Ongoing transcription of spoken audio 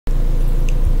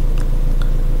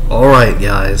Alright,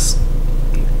 guys.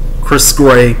 Chris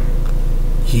Gray,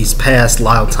 he's passed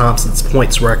Lyle Thompson's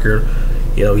points record.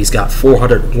 He's got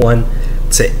 401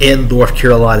 to end North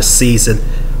Carolina's season.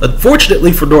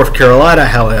 Unfortunately for North Carolina,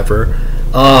 however,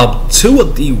 two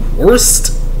of the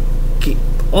worst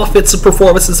offensive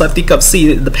performances I think I've seen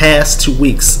in the past 2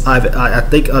 weeks. I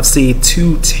think I've seen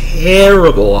two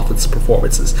terrible offensive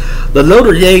performances. The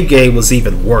Notre Dame game was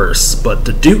even worse, but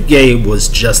the Duke game was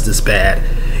just as bad.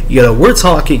 We're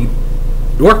talking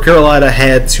North Carolina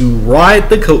had to ride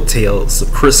the coattails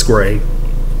of Chris Gray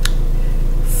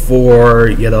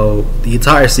for, the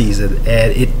entire season,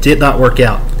 and it did not work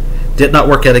out. Did not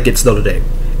work out against Notre Dame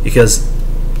because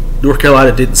North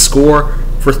Carolina didn't score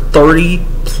for 30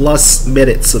 plus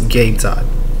minutes of game time.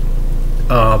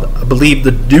 I believe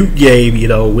the Duke game,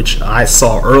 which I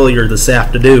saw earlier this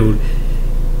afternoon,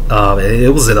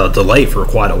 it was in a delay for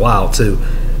quite a while too.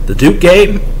 The Duke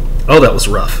game, that was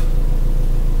rough.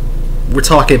 We're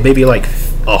talking maybe like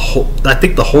I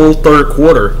think the whole third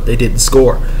quarter they didn't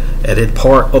score, and in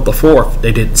part of the fourth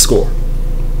they didn't score.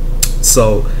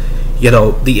 So,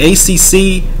 the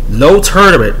ACC, no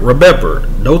tournament. Remember,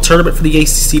 no tournament for the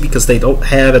ACC because they don't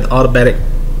have an automatic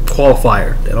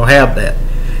qualifier. They don't have that.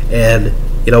 And,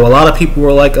 a lot of people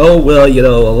were like, oh, well,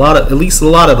 at least a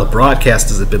lot of the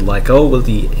broadcasters have been like, oh, well,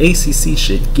 the ACC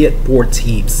should get more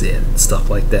teams in and stuff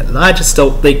like that. And I just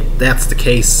don't think that's the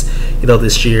case,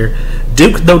 this year.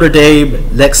 Duke Notre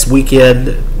Dame next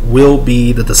weekend will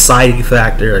be the deciding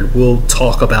factor, and we'll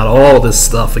talk about all this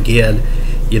stuff again,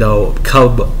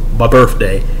 come my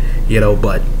birthday,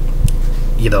 but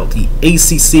the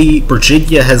ACC,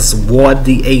 Virginia has won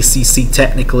the ACC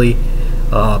technically,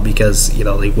 because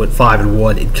they went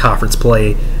 5-1 in conference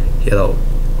play,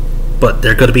 but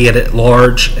they're going to be at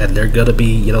large, and they're going to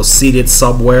be seated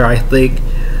somewhere, I think.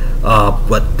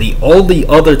 But the only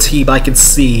other team I can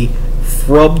see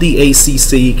from the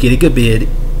ACC getting a bid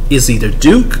is either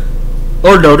Duke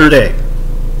or Notre Dame.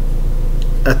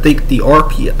 I think the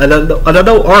RPI, I don't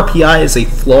know RPI is a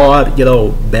flawed,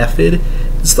 method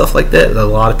and stuff like that. And a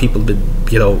lot of people have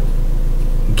been,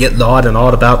 getting on and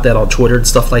on about that on Twitter and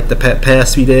stuff like the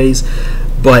past few days.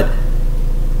 But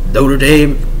Notre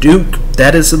Dame, Duke,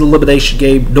 that is an elimination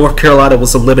game. North Carolina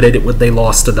was eliminated when they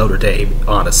lost to Notre Dame,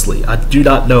 honestly. I do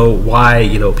not know why,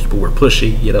 people were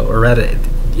pushing, or at it.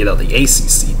 The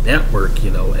ACC network,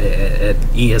 and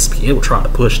ESPN were trying to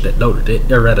push that Notre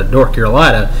Dame or at North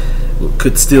Carolina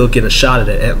could still get a shot at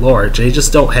it at large. They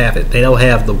just don't have it. They don't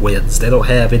have the wins. They don't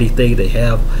have anything. They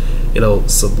have,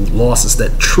 some losses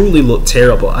that truly look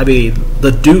terrible. I mean, the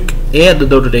Duke and the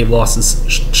Notre Dame losses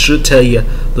should tell you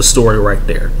the story right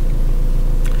there.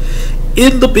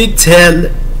 In the Big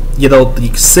Ten, the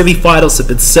semifinals have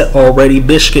been set already.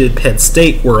 Michigan and Penn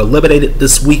State were eliminated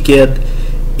this weekend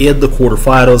in the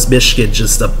quarterfinals. Michigan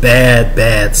just a bad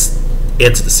end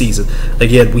to the season.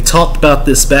 Again, we talked about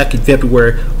this back in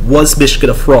February. Was Michigan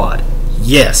a fraud?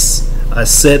 Yes. I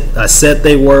said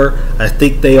they were. I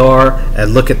think they are.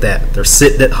 And look at that. They're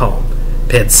sitting at home.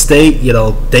 Penn State,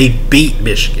 they beat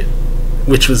Michigan,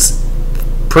 which was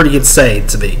pretty insane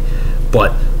to me.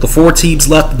 But the four teams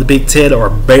left in the Big Ten are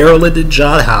Maryland and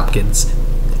Johns Hopkins,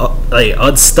 a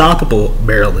unstoppable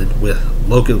Maryland with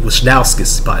Logan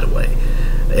Wisnauskas, by the way,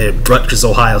 and Rutgers,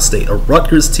 Ohio State. A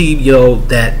Rutgers team,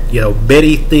 that,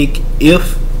 many think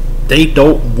if they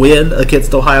don't win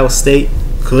against Ohio State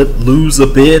could lose a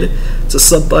bid to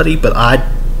somebody, but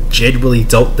I genuinely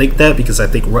don't think that because I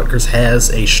think Rutgers has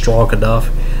a strong enough,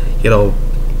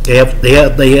 they have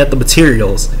the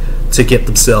materials to get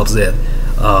themselves in.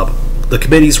 The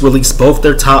committees released both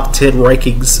their top 10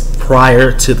 rankings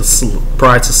prior to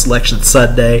Selection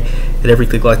Sunday and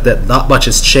everything like that. Not much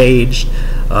has changed,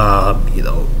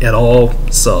 at all.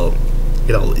 So,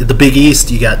 in the Big East,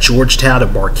 you got Georgetown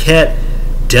and Marquette,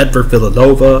 Denver,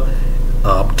 Villanova.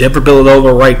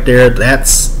 Denver-Villanova right there,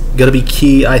 that's going to be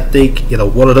key, I think.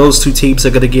 One of those two teams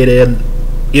are going to get in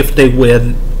if they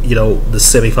win, the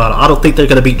semifinal. I don't think they're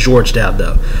going to beat Georgetown,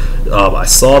 though. I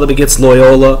saw them against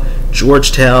Loyola.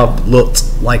 Georgetown looked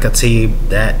like a team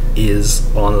that is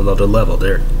on another level.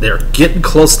 They're getting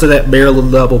close to that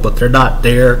Maryland level, but they're not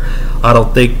there. I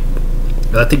think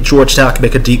Georgetown can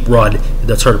make a deep run in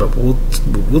the tournament. We'll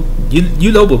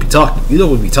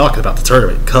be talking about the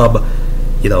tournament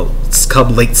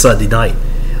come late Sunday night.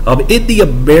 In the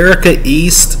America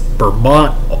East,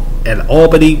 Vermont and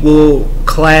Albany will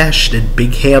clash, and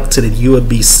Binghamton and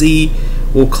UMBC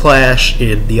will clash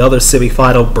in the other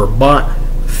semifinal. Vermont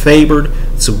favored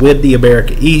to win the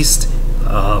America East.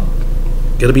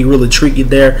 Going to be really intriguing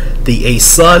there. The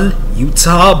ASUN,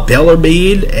 Utah,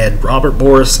 Bellarmine, and Robert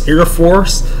Morris Air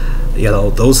Force.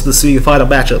 Those are the semifinal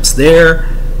matchups there.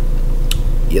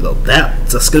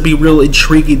 that's going to be real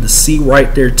intriguing to see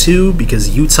right there too,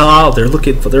 because Utah, they're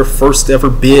looking for their first ever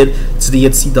bid to the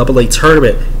NCAA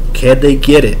tournament. Can they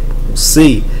get it? We'll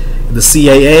see. In the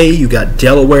CAA, you got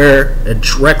Delaware and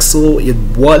Drexel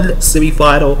in one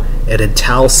semifinal, and then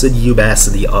Towson, UMass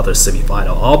in the other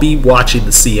semifinal. I'll be watching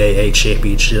the CAA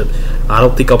championship. I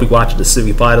don't think I'll be watching the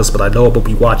semifinals, but I know I'll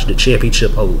be watching the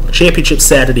championship. Championship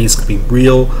Saturday is going to be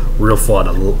real fun.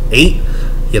 8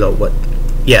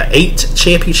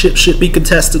 championships should be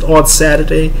contested on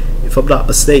Saturday, if I'm not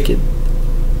mistaken.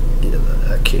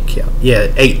 I can't count.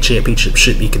 8 championships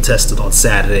should be contested on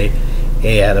Saturday,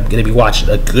 and I'm going to be watching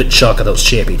a good chunk of those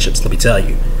championships, let me tell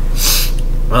you.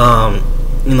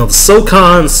 The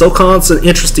SoCon's an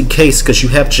interesting case because you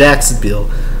have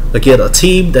Jacksonville, again, a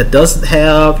team that doesn't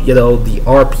have, the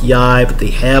RPI, but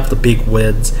they have the big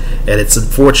wins, and it's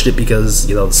unfortunate because,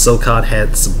 the SoCon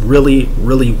had some really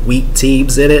weak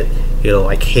teams in it,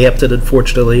 like Hampton,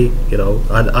 unfortunately.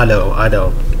 I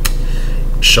know.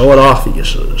 Show it off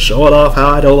how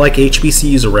I don't like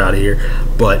HBCUs around here,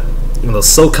 but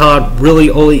SoCon really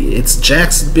it's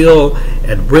Jacksonville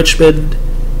and Richmond,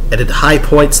 and at High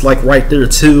Point's like right there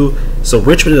too. So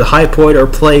Richmond and High Point are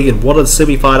playing in one of the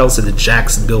semifinals in the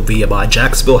Jacksonville VMI.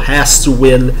 Jacksonville has to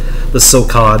win the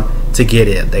SoCon to get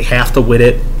in. They have to win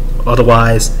it,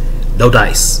 otherwise no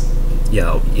dice. You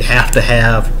have to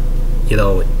have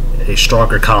a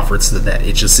stronger conference than that.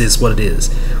 It just is what it is.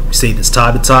 We see this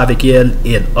time and time again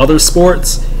in other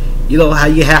sports. How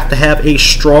you have to have a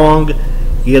strong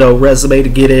resume to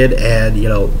get in, and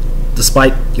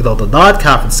despite the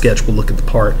non-conference schedule look at the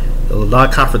part, the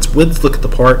non-conference wins look at the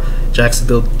part,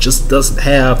 Jacksonville just doesn't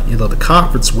have the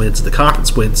conference wins. The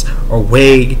conference wins are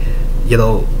weighing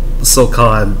the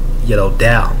SoCon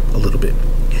down a little bit.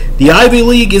 The Ivy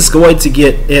League is going to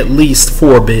get at least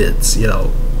 4 bids,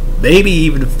 maybe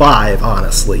even 5,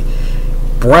 honestly.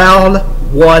 Brown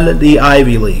won the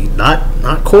Ivy League, not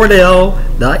Cornell,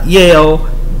 not Yale.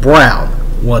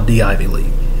 Brown won the Ivy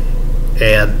League,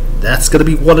 and that's going to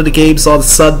be one of the games on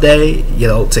Sunday,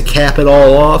 to cap it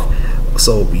all off.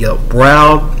 So,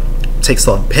 Brown takes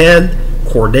on Penn,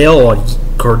 Cornell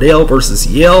versus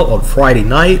Yale on Friday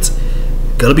night.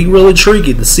 Going to be real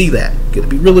intriguing to see that. Going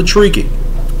to be real intriguing.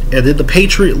 And then the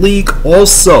Patriot League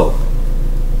also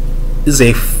is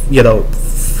a,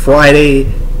 Friday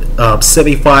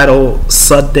semifinal,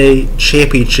 Sunday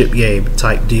championship game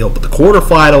type deal. But the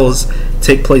quarterfinals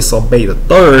take place on May the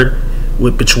 3rd,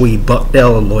 between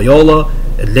Bucknell and Loyola,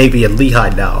 and Navy and Lehigh.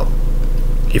 Now,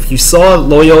 if you saw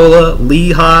Loyola,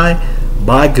 Lehigh,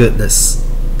 my goodness,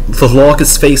 the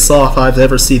longest face-off I've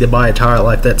ever seen in my entire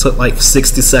life. That took like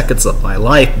 60 seconds of my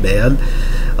life, man.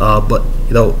 But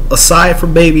aside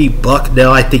from maybe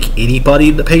Bucknell, I think anybody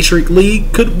in the Patriot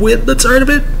League could win the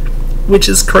tournament, which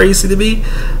is crazy to me.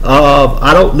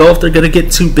 I don't know if they're going to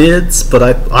get 2 bids, but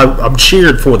I'm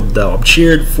cheering for them, though. I'm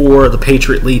cheering for the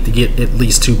Patriot League to get at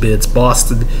least 2 bids.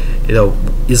 Boston,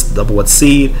 is the number 1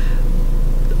 seed.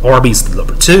 Army's the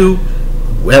number 2.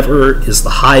 Whoever is the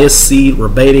highest seed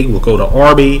remaining will go to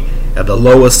Army, and the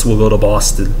lowest will go to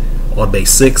Boston on May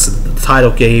 6th, and the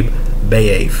title game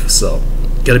May 8th. So,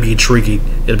 going to be intriguing.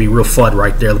 It'll be real fun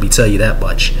right there, let me tell you that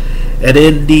much. And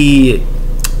in the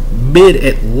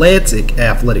Mid-Atlantic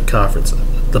Athletic Conference,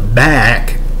 the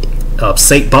MAC of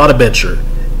St. Bonaventure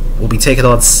will be taking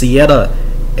on Siena,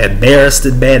 and Marist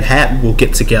and Manhattan will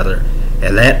get together.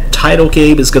 And that title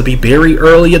game is going to be very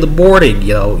early in the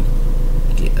morning,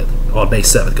 on May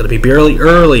 7th. Going to be very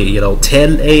early,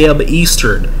 10 a.m.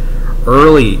 Eastern.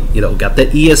 Early, got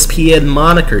that ESPN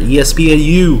moniker,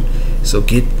 ESPNU. So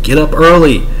get up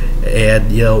early.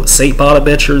 And, St.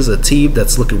 Bonaventure is a team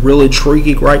that's looking real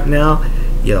intriguing right now.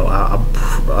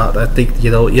 I think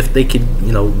if they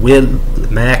can win the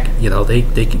MAC,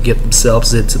 they can get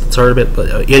themselves into the tournament. But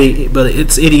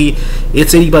it's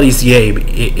anybody's game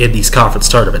in these conference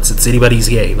tournaments. It's anybody's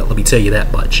game. Let me tell you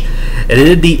that much. And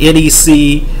in the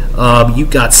NEC, you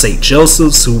got St.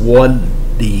 Joseph's, who won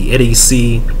the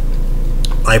NEC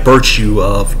by virtue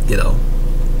of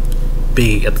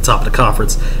being at the top of the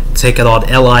conference, taking on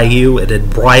LIU, and then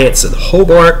Bryant's and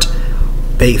Hobart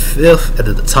May 5th, and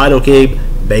then the title game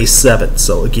May 7th.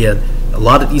 So again, a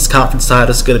lot of these conference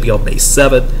titles are going to be on May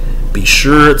 7th. Be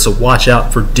sure to watch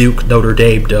out for Duke Notre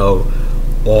Dame though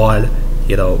on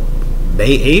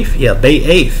May 8th. Yeah, May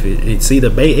 8th. It's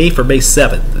either May 8th or May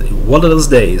 7th. One of those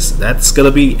days. That's going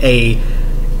to be a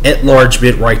at-large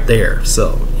bid right there.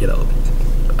 So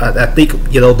I think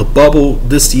the bubble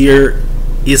this year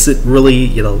isn't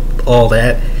really all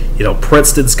that.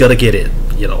 Princeton's gonna get it.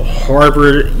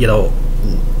 Harvard,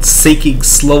 sinking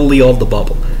slowly on the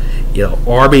bubble. You know,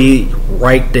 Army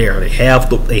right there. They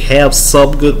have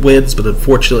some good wins, but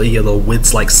unfortunately, you know,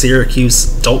 wins like Syracuse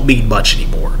don't mean much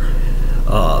anymore.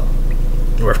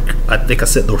 I think I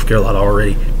said North Carolina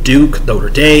already. Duke, Notre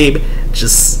Dame,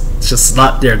 just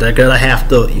not there. They're gonna have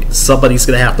to. Somebody's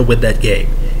gonna have to win that game.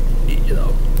 You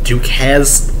know, Duke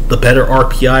has the better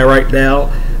RPI right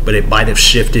now, but it might have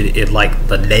shifted in like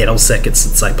the nanoseconds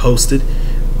since I posted.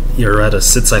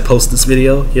 Since I posted this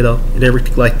video, you know, and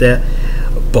everything like that.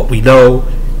 But we know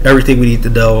everything we need to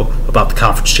know about the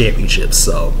conference championships.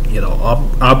 So, you know,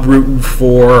 I'm rooting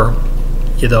for,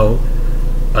 you know,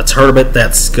 a tournament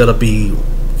that's gonna be,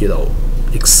 you know,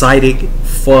 exciting,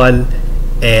 fun,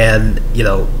 and, you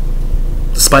know,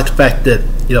 despite the fact that,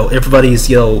 you know, everybody's,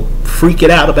 you know, freaking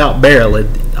out about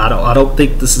Maryland, I don't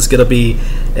think this is gonna be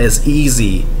as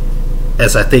easy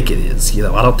as I think it is. You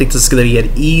know, I don't think this is going to be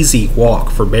an easy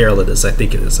walk for Maryland as I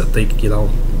think it is. I think, you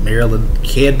know, Maryland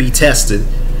can be tested,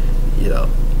 you know.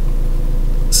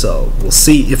 So we'll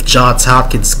see if Johns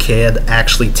Hopkins can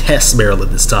actually test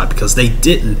Maryland this time, because they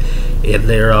didn't in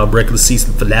their regular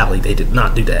season finale. They did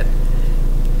not do that.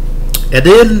 And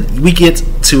then we get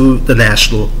to the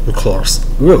National Lacrosse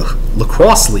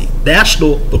League.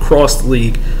 National Lacrosse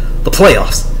League, the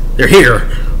playoffs. They're here,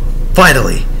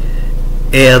 finally.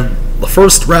 And the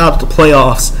first round of the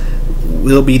playoffs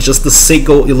will be just a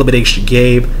single elimination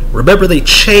game. Remember, they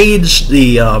changed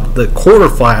the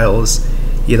quarterfinals.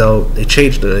 You know, they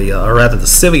changed the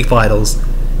semifinals,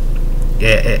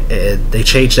 and they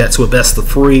changed that to a best of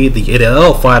 3. The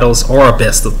NLL finals are a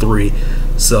best of 3.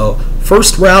 So,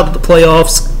 first round of the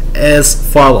playoffs as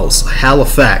follows: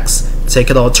 Halifax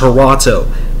taking on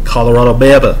Toronto, Colorado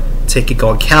Mamba taking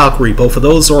on Calgary. Both of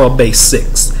those are on May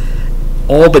 6th.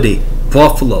 Albany,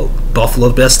 Buffalo,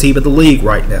 the best team in the league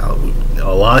right now.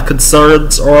 A lot of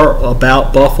concerns are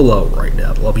about Buffalo right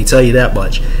now. Let me tell you that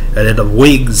much. And then the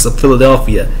Wings of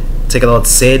Philadelphia taking on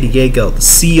San Diego, the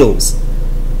Seals.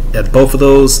 And both of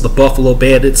those, the Buffalo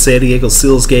Bandits, San Diego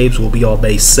Seals games will be on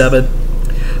May 7th.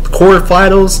 The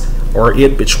quarterfinals are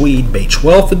in between May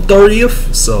 12th and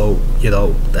 30th. So, you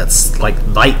know, that's like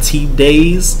 19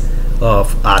 days.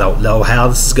 I don't know how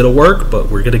this is going to work,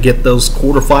 but we're going to get those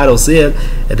quarterfinals in,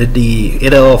 and then the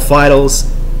NLL finals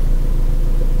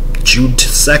June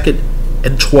 2nd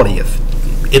and 20th.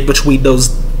 In between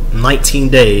those 19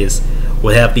 days,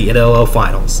 we'll have the NLL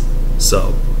finals.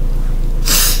 So,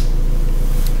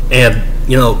 and,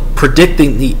 you know,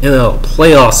 predicting the NLL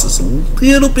playoffs is a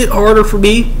little bit harder for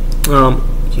me.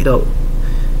 You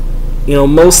know,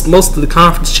 most of the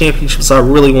conference championships, I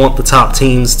really want the top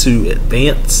teams to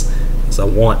advance. I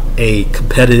want a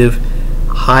competitive,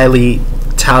 highly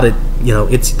touted, you know,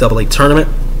 NCAA tournament.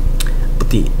 But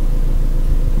the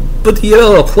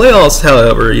playoffs,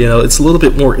 however, you know, it's a little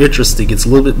bit more interesting. It's a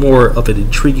little bit more of an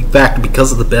intriguing factor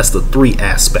because of the best of 3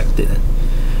 aspect in it.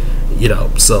 You know,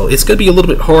 so it's going to be a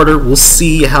little bit harder. We'll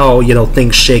see how, you know,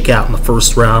 things shake out in the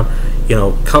first round. You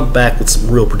know, come back with some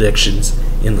real predictions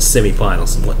in the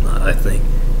semifinals and whatnot. I think,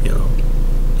 you know,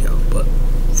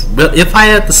 but if I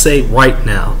had to say right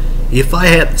now. If I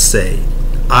had to say,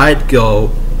 I'd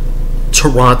go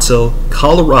Toronto,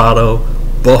 Colorado,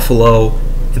 Buffalo,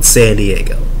 and San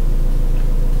Diego.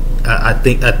 I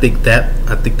think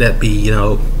that'd be, you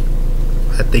know,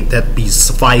 I think that'd be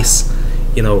suffice,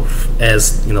 you know,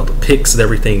 as, you know, the picks and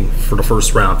everything for the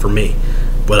first round for me.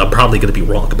 But I'm probably going to be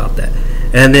wrong about that.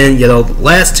 And then, you know, the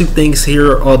last 2 things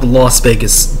here are the Las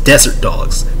Vegas Desert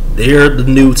Dogs. They're the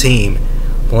new team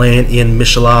playing in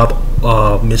Michelob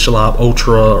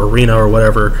Ultra Arena or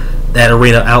whatever, that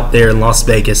arena out there in Las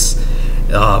Vegas.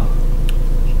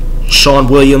 Sean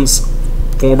Williams,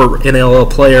 former NLL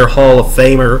player, Hall of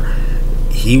Famer,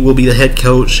 he will be the head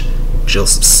coach.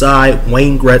 Joseph Tsai,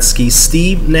 Wayne Gretzky,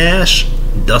 Steve Nash,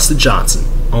 Dustin Johnson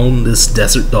on this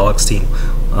Desert Dogs team.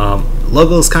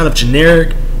 Logo is kind of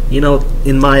generic, you know,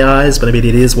 in my eyes, but I mean,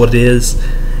 it is what it is.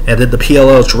 And then the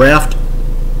PLL draft,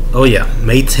 oh yeah,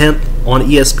 May 10th on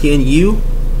ESPNU.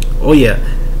 Oh yeah,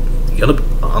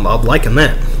 I'm liking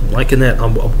that.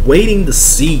 I'm waiting to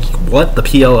see what the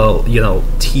PLL, you know,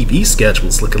 TV schedule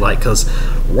is looking like, because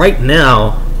right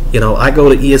now, you know, I go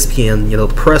to ESPN, you know,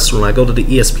 the press room. I go to the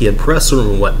ESPN press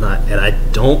room and whatnot, and I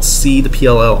don't see the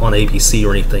PLL on ABC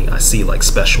or anything. I see like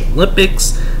Special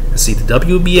Olympics. I see the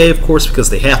WNBA, of course, because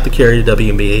they have to carry the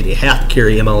WNBA. They have to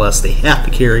carry MLS. They have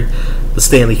to carry the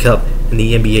Stanley Cup and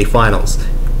the NBA Finals.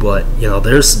 But, you know,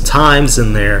 there's some times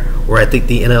in there where I think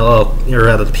the NLL, or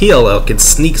rather the PLL, can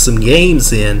sneak some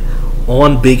games in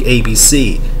on big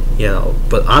ABC, you know.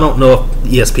 But I don't know if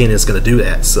ESPN is going to do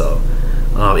that. So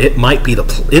it might be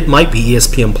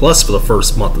ESPN Plus for the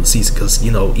first month of the season, because,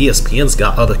 you know, ESPN's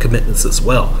got other commitments as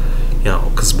well. You know,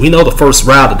 because we know the first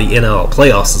round of the NLL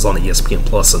playoffs is on ESPN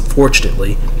Plus.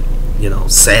 Unfortunately, you know,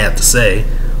 sad to say,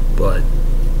 but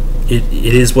it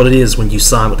is what it is when you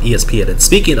sign with ESPN. And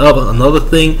speaking of another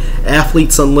thing,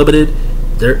 Athletes Unlimited,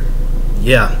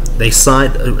 they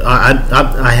signed.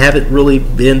 I haven't really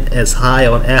been as high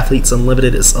on Athletes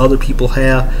Unlimited as other people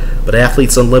have, but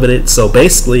Athletes Unlimited. So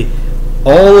basically,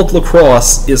 all of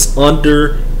lacrosse is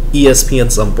under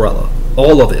ESPN's umbrella.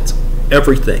 All of it,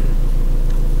 everything.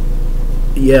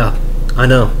 Yeah, I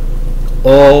know.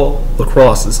 All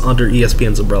lacrosse is under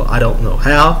ESPN's umbrella. I don't know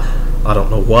how. I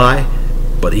don't know why.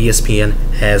 But ESPN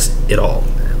has it all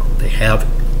now. They have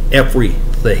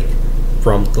everything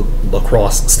from the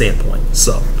lacrosse standpoint.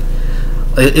 So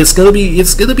it's gonna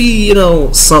be you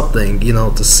know, something, you know,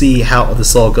 to see how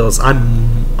this all goes.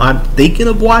 I'm thinking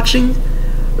of watching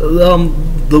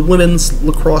the women's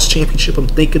lacrosse championship. I'm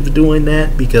thinking of doing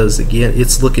that because again,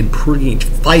 it's looking pretty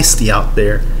feisty out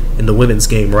there in the women's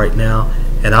game right now.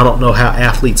 And I don't know how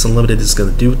Athletes Unlimited is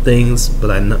going to do things, but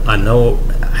I know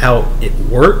how it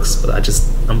works, but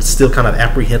I'm still kind of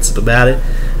apprehensive about it.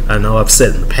 I know I've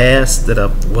said in the past that I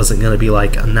wasn't going to be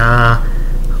like, nah,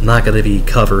 I'm not going to be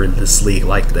covering this league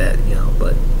like that, you know,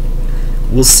 but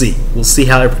we'll see. We'll see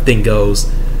how everything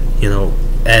goes, you know,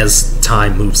 as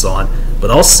time moves on. But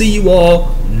I'll see you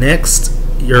all this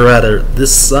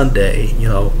Sunday. You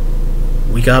know,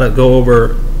 we got to go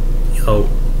over, you know,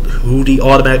 who the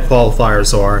automatic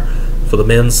qualifiers are for the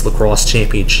men's lacrosse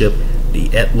championship, the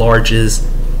at-larges,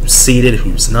 who's seeded,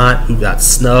 who's not, who got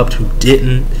snubbed, who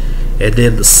didn't, and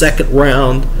then the second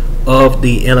round of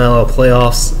the NLL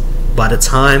playoffs. By the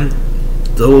time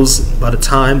the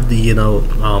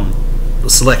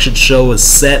selection show is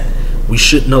set, we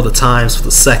should know the times for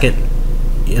the second,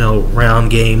 you know, round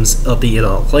games of the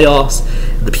NLL playoffs.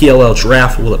 The PLL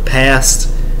draft will have passed.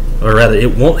 Or rather,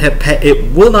 it will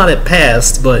not have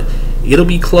passed, but it'll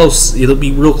be close. It'll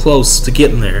be real close to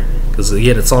getting there. Because,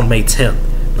 again, it's on May 10th,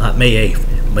 not May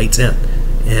 8th, May 10th.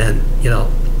 And, you know,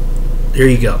 there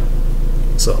you go.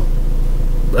 So,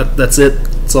 that's it.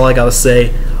 That's all I got to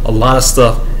say. A lot of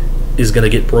stuff is going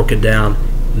to get broken down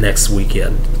next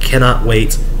weekend. Cannot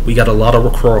wait. We got a lot of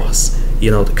lacrosse, you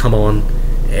know, to come on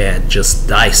and just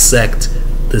dissect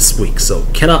this week. So,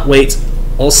 cannot wait.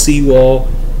 I'll see you all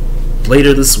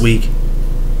later this week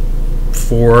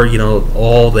for, you know,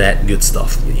 all that good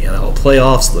stuff. You know,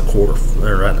 playoffs,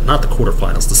 not the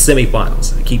quarterfinals, the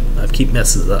semifinals. I keep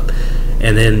messing it up,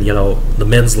 and then, you know, the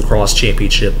men's lacrosse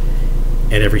championship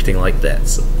and everything like that.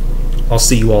 So I'll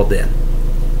see you all then.